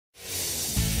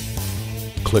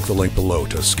Click the link below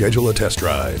to schedule a test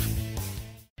drive.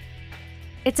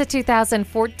 It's a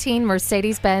 2014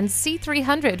 Mercedes-Benz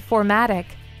C300 4MATIC.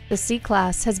 The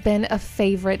C-Class has been a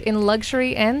favorite in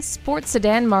luxury and sports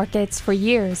sedan markets for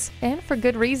years, and for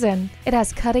good reason. It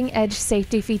has cutting-edge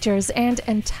safety features and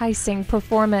enticing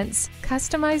performance.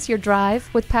 Customize your drive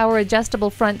with power-adjustable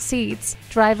front seats,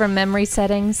 driver memory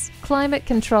settings, climate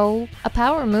control, a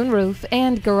power moonroof,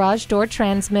 and garage door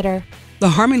transmitter. The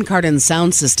Harman Kardon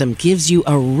sound system gives you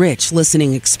a rich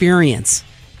listening experience.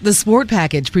 The Sport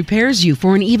Package prepares you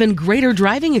for an even greater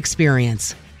driving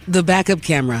experience. The backup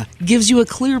camera gives you a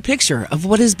clear picture of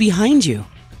what is behind you.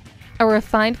 A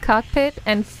refined cockpit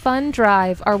and fun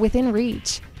drive are within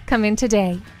reach. Come in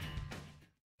today.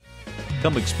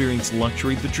 Come experience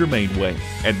luxury the Germain way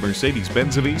at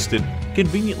Mercedes-Benz of Easton,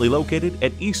 conveniently located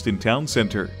at Easton Town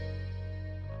Center.